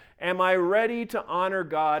question, am I ready to honor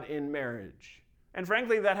God in marriage? And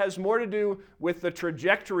frankly, that has more to do with the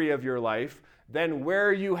trajectory of your life than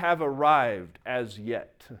where you have arrived as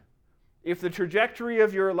yet. If the trajectory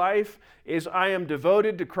of your life is I am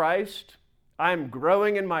devoted to Christ, I'm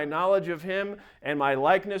growing in my knowledge of Him and my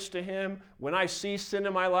likeness to Him. When I see sin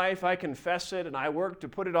in my life, I confess it and I work to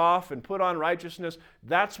put it off and put on righteousness.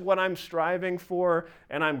 That's what I'm striving for,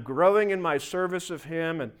 and I'm growing in my service of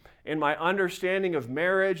Him and in my understanding of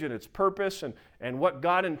marriage and its purpose and what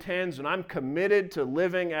God intends, and I'm committed to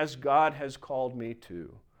living as God has called me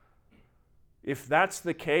to. If that's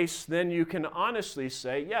the case, then you can honestly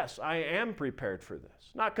say, yes, I am prepared for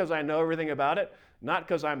this. Not because I know everything about it, not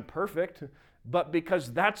because I'm perfect, but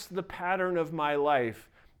because that's the pattern of my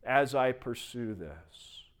life as I pursue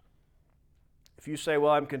this. If you say,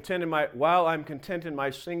 well, while I'm content in my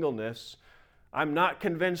singleness, I'm not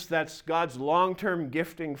convinced that's God's long-term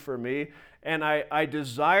gifting for me, and I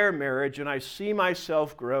desire marriage, and I see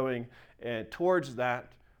myself growing towards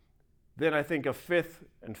that, then I think a fifth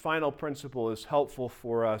and final principle is helpful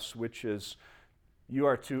for us, which is you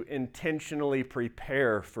are to intentionally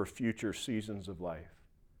prepare for future seasons of life.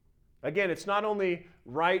 Again, it's not only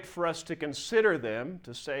right for us to consider them,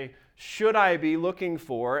 to say, should I be looking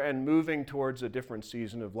for and moving towards a different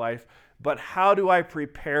season of life, but how do I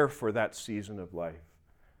prepare for that season of life?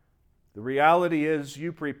 The reality is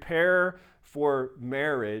you prepare for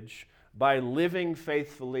marriage by living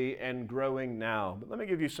faithfully and growing now. But let me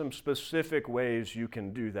give you some specific ways you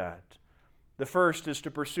can do that. The first is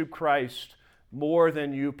to pursue Christ more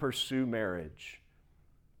than you pursue marriage.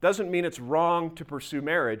 Doesn't mean it's wrong to pursue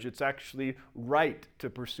marriage. It's actually right to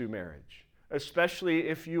pursue marriage. Especially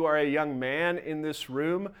if you are a young man in this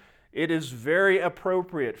room, it is very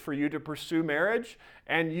appropriate for you to pursue marriage,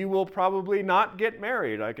 and you will probably not get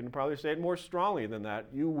married. I can probably say it more strongly than that.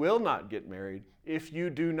 You will not get married if you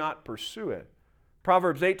do not pursue it.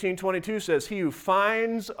 Proverbs 18:22 says, "He who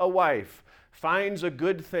finds a wife finds a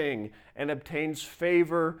good thing and obtains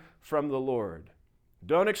favor from the Lord."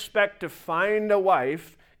 Don't expect to find a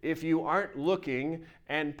wife if you aren't looking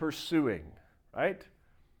and pursuing, right?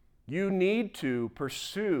 You need to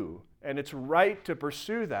pursue, and it's right to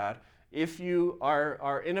pursue that if you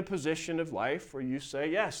are in a position of life where you say,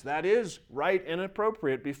 yes, that is right and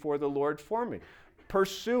appropriate before the Lord for me.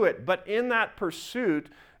 Pursue it, but in that pursuit,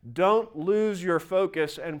 don't lose your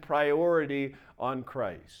focus and priority on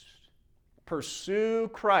Christ. Pursue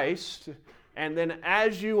Christ, and then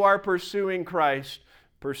as you are pursuing Christ,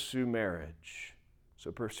 pursue marriage.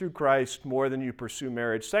 So pursue Christ more than you pursue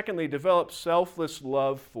marriage. Secondly, develop selfless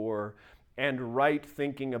love for and right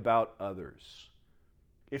thinking about others.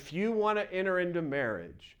 If you want to enter into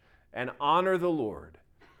marriage and honor the Lord,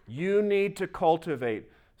 you need to cultivate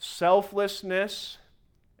selflessness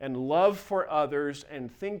and love for others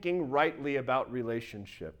and thinking rightly about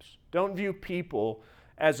relationships. Don't view people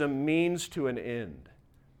as a means to an end.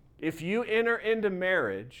 If you enter into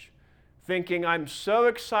marriage thinking, I'm so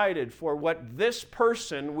excited for what this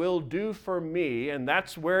person will do for me, and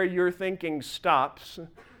that's where your thinking stops,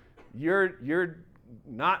 you're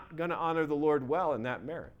not going to honor the Lord well in that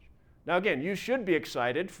marriage. Now again, you should be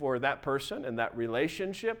excited for that person and that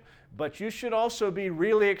relationship, but you should also be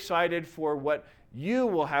really excited for what you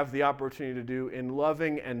will have the opportunity to do in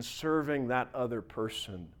loving and serving that other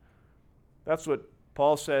person. That's what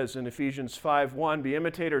Paul says in Ephesians 5:1, be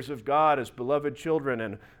imitators of God as beloved children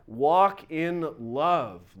and walk in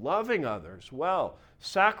love, loving others well,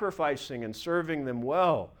 sacrificing and serving them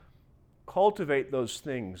well. Cultivate those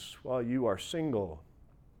things while you are single.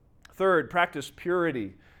 Third, practice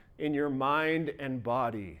purity in your mind and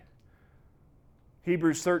body.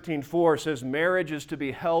 Hebrews 13:4 says, marriage is to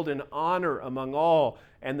be held in honor among all,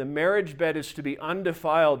 and the marriage bed is to be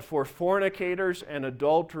undefiled, for fornicators and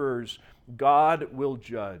adulterers God will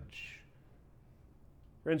judge.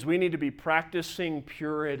 Friends, we need to be practicing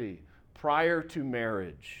purity prior to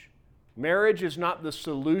marriage. Marriage is not the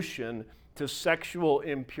solution to sexual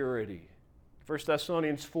impurity. 1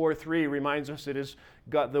 Thessalonians 4:3 reminds us it is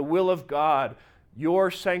God, the will of God,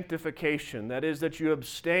 your sanctification, that is, that you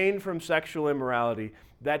abstain from sexual immorality,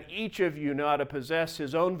 that each of you know how to possess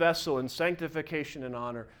his own vessel in sanctification and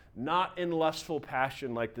honor, not in lustful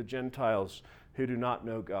passion like the Gentiles who do not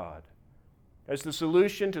know God. As the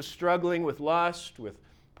solution to struggling with lust, with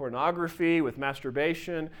pornography, with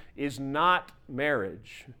masturbation, is not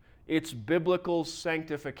marriage. It's biblical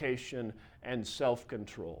sanctification and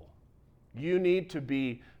self-control. You need to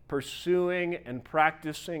be pursuing and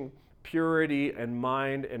practicing purity in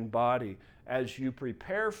mind and body as you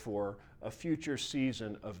prepare for a future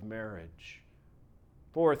season of marriage.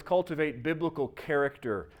 Fourth, cultivate biblical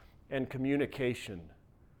character and communication.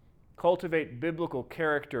 Cultivate biblical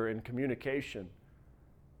character and communication.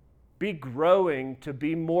 Be growing to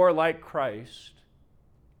be more like Christ,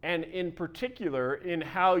 and in particular in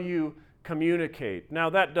how you communicate. Now,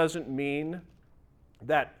 that doesn't mean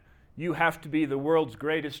that you have to be the world's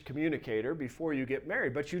greatest communicator before you get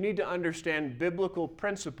married, but you need to understand biblical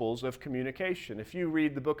principles of communication. If you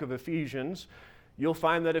read the book of Ephesians, you'll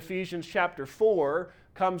find that Ephesians chapter 4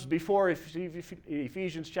 comes before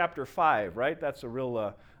Ephesians chapter 5, right? That's a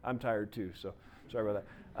real, I'm tired too, so sorry about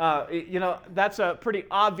that. That's a pretty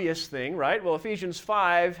obvious thing, right? Well, Ephesians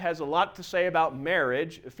 5 has a lot to say about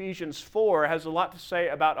marriage. Ephesians 4 has a lot to say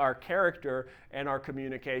about our character and our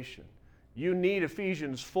communication. You need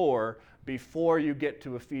Ephesians 4 before you get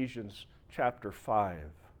to Ephesians chapter 5.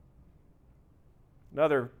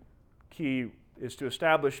 Another key is to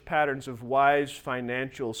establish patterns of wise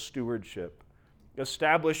financial stewardship.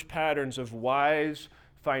 Establish patterns of wise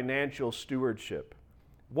financial stewardship.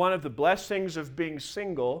 One of the blessings of being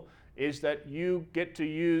single is that you get to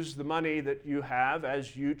use the money that you have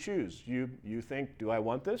as you choose. You think, do I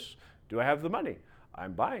want this? Do I have the money?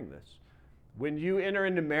 I'm buying this. When you enter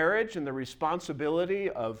into marriage and the responsibility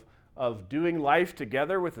of doing life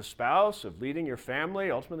together with a spouse, of leading your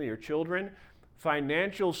family, ultimately your children,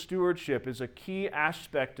 financial stewardship is a key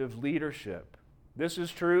aspect of leadership. This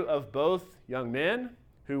is true of both young men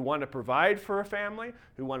who want to provide for a family,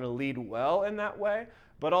 who want to lead well in that way,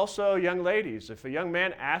 but also young ladies. If a young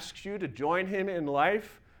man asks you to join him in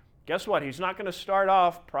life, guess what? He's not going to start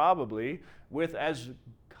off probably with as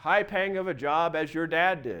high-paying of a job as your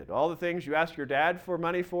dad did. All the things you ask your dad for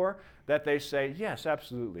money for, that they say, yes,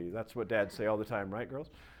 absolutely. That's what dads say all the time, right, girls?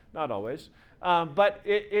 Not always. But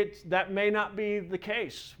that may not be the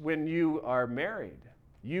case when you are married.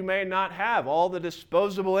 You may not have all the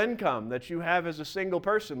disposable income that you have as a single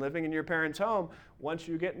person living in your parents' home once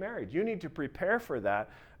you get married. You need to prepare for that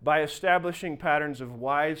by establishing patterns of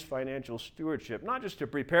wise financial stewardship, not just to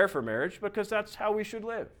prepare for marriage, because that's how we should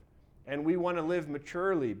live. And we want to live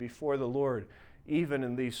maturely before the Lord, even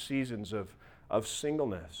in these seasons of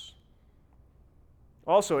singleness.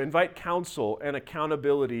 Also, invite counsel and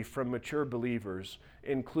accountability from mature believers,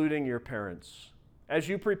 including your parents. As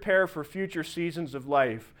you prepare for future seasons of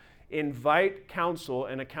life, invite counsel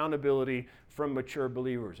and accountability from mature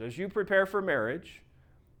believers. As you prepare for marriage,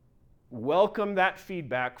 welcome that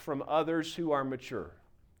feedback from others who are mature.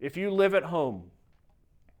 If you live at home,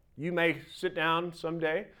 you may sit down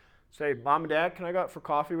someday, say, Mom and Dad, can I go out for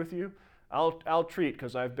coffee with you? I'll treat,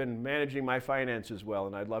 because I've been managing my finances well,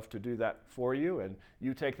 and I'd love to do that for you. And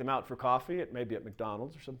you take them out for coffee. It may be at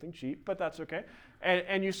McDonald's or something cheap, but that's okay.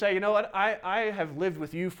 And you say, you know what? I have lived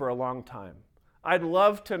with you for a long time. I'd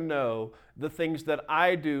love to know the things that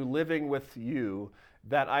I do living with you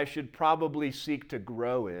that I should probably seek to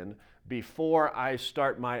grow in before I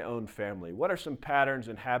start my own family. What are some patterns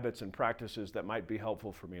and habits and practices that might be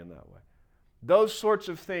helpful for me in that way? Those sorts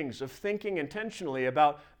of things, of thinking intentionally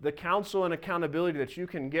about the counsel and accountability that you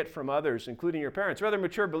can get from others, including your parents or other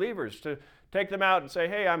mature believers, to take them out and say,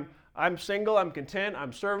 hey, I'm single, I'm content,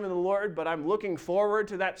 I'm serving the Lord, but I'm looking forward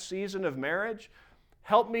to that season of marriage.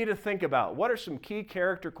 Help me to think about what are some key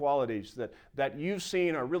character qualities that you've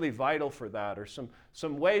seen are really vital for that, or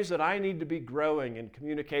some ways that I need to be growing in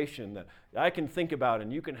communication that I can think about,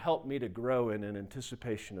 and you can help me to grow in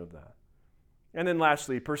anticipation of that. And then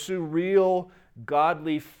lastly, pursue real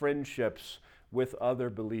godly friendships with other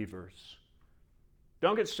believers.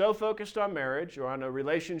 Don't get so focused on marriage or on a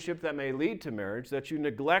relationship that may lead to marriage that you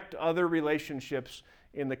neglect other relationships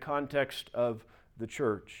in the context of the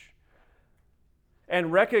church.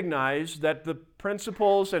 And recognize that the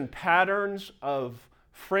principles and patterns of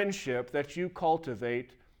friendship that you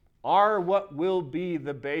cultivate are what will be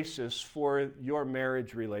the basis for your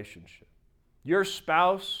marriage relationship. Your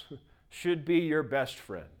spouse should be your best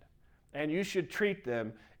friend, and you should treat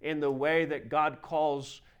them in the way that God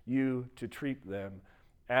calls you to treat them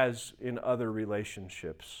as in other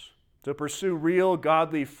relationships. To pursue real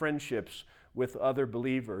godly friendships with other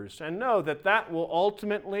believers, and know that that will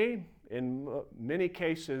ultimately, in many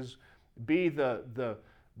cases, be the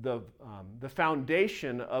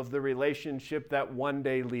foundation of the relationship that one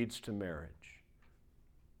day leads to marriage.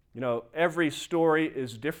 You know, every story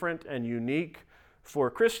is different and unique.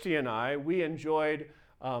 For Christy and I, we enjoyed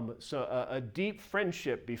a deep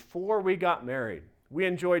friendship before we got married. We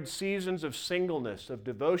enjoyed seasons of singleness, of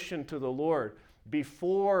devotion to the Lord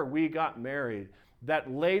before we got married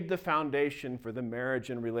that laid the foundation for the marriage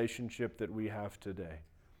and relationship that we have today.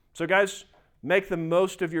 So guys, make the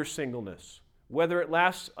most of your singleness. Whether it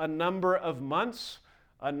lasts a number of months,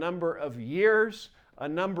 a number of years, a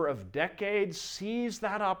number of decades, seize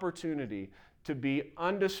that opportunity to be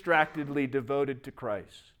undistractedly devoted to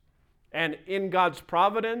Christ. And in God's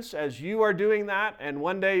providence, as you are doing that, and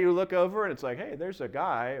one day you look over and it's like, hey, there's a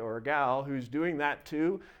guy or a gal who's doing that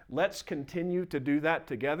too. Let's continue to do that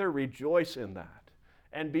together. Rejoice in that.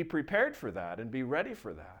 And be prepared for that and be ready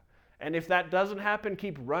for that. And if that doesn't happen,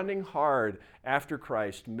 keep running hard after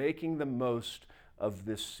Christ, making the most of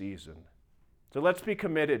this season. So let's be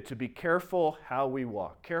committed to be careful how we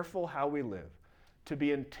walk, careful how we live, to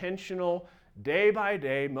be intentional day by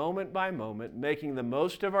day, moment by moment, making the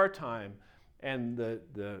most of our time and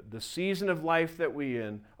the season of life that we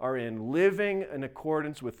are in, living in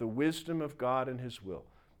accordance with the wisdom of God and His will,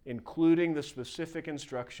 including the specific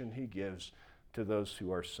instruction He gives to those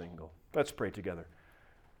who are single. Let's pray together.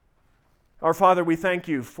 Our Father, we thank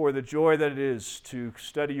You for the joy that it is to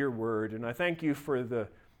study Your Word, and I thank You for the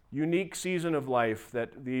unique season of life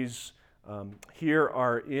that these here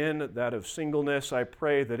are in, that of singleness. I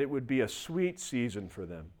pray that it would be a sweet season for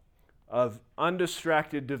them of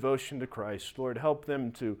undistracted devotion to Christ. Lord, help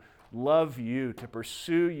them to love You, to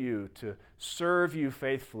pursue You, to serve You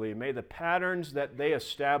faithfully. May the patterns that they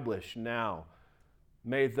establish now,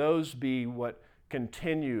 may those be what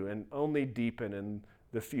continue and only deepen in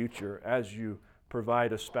the future as You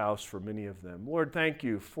provide a spouse for many of them. Lord, thank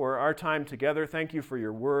You for our time together. Thank You for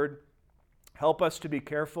Your Word. Help us to be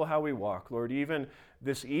careful how we walk. Lord, even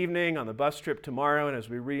this evening, on the bus trip tomorrow, and as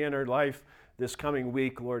we re-enter life this coming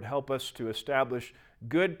week, Lord, help us to establish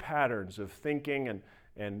good patterns of thinking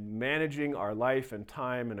and managing our life and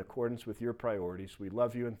time in accordance with Your priorities. We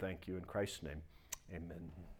love You and thank You. In Christ's name, amen.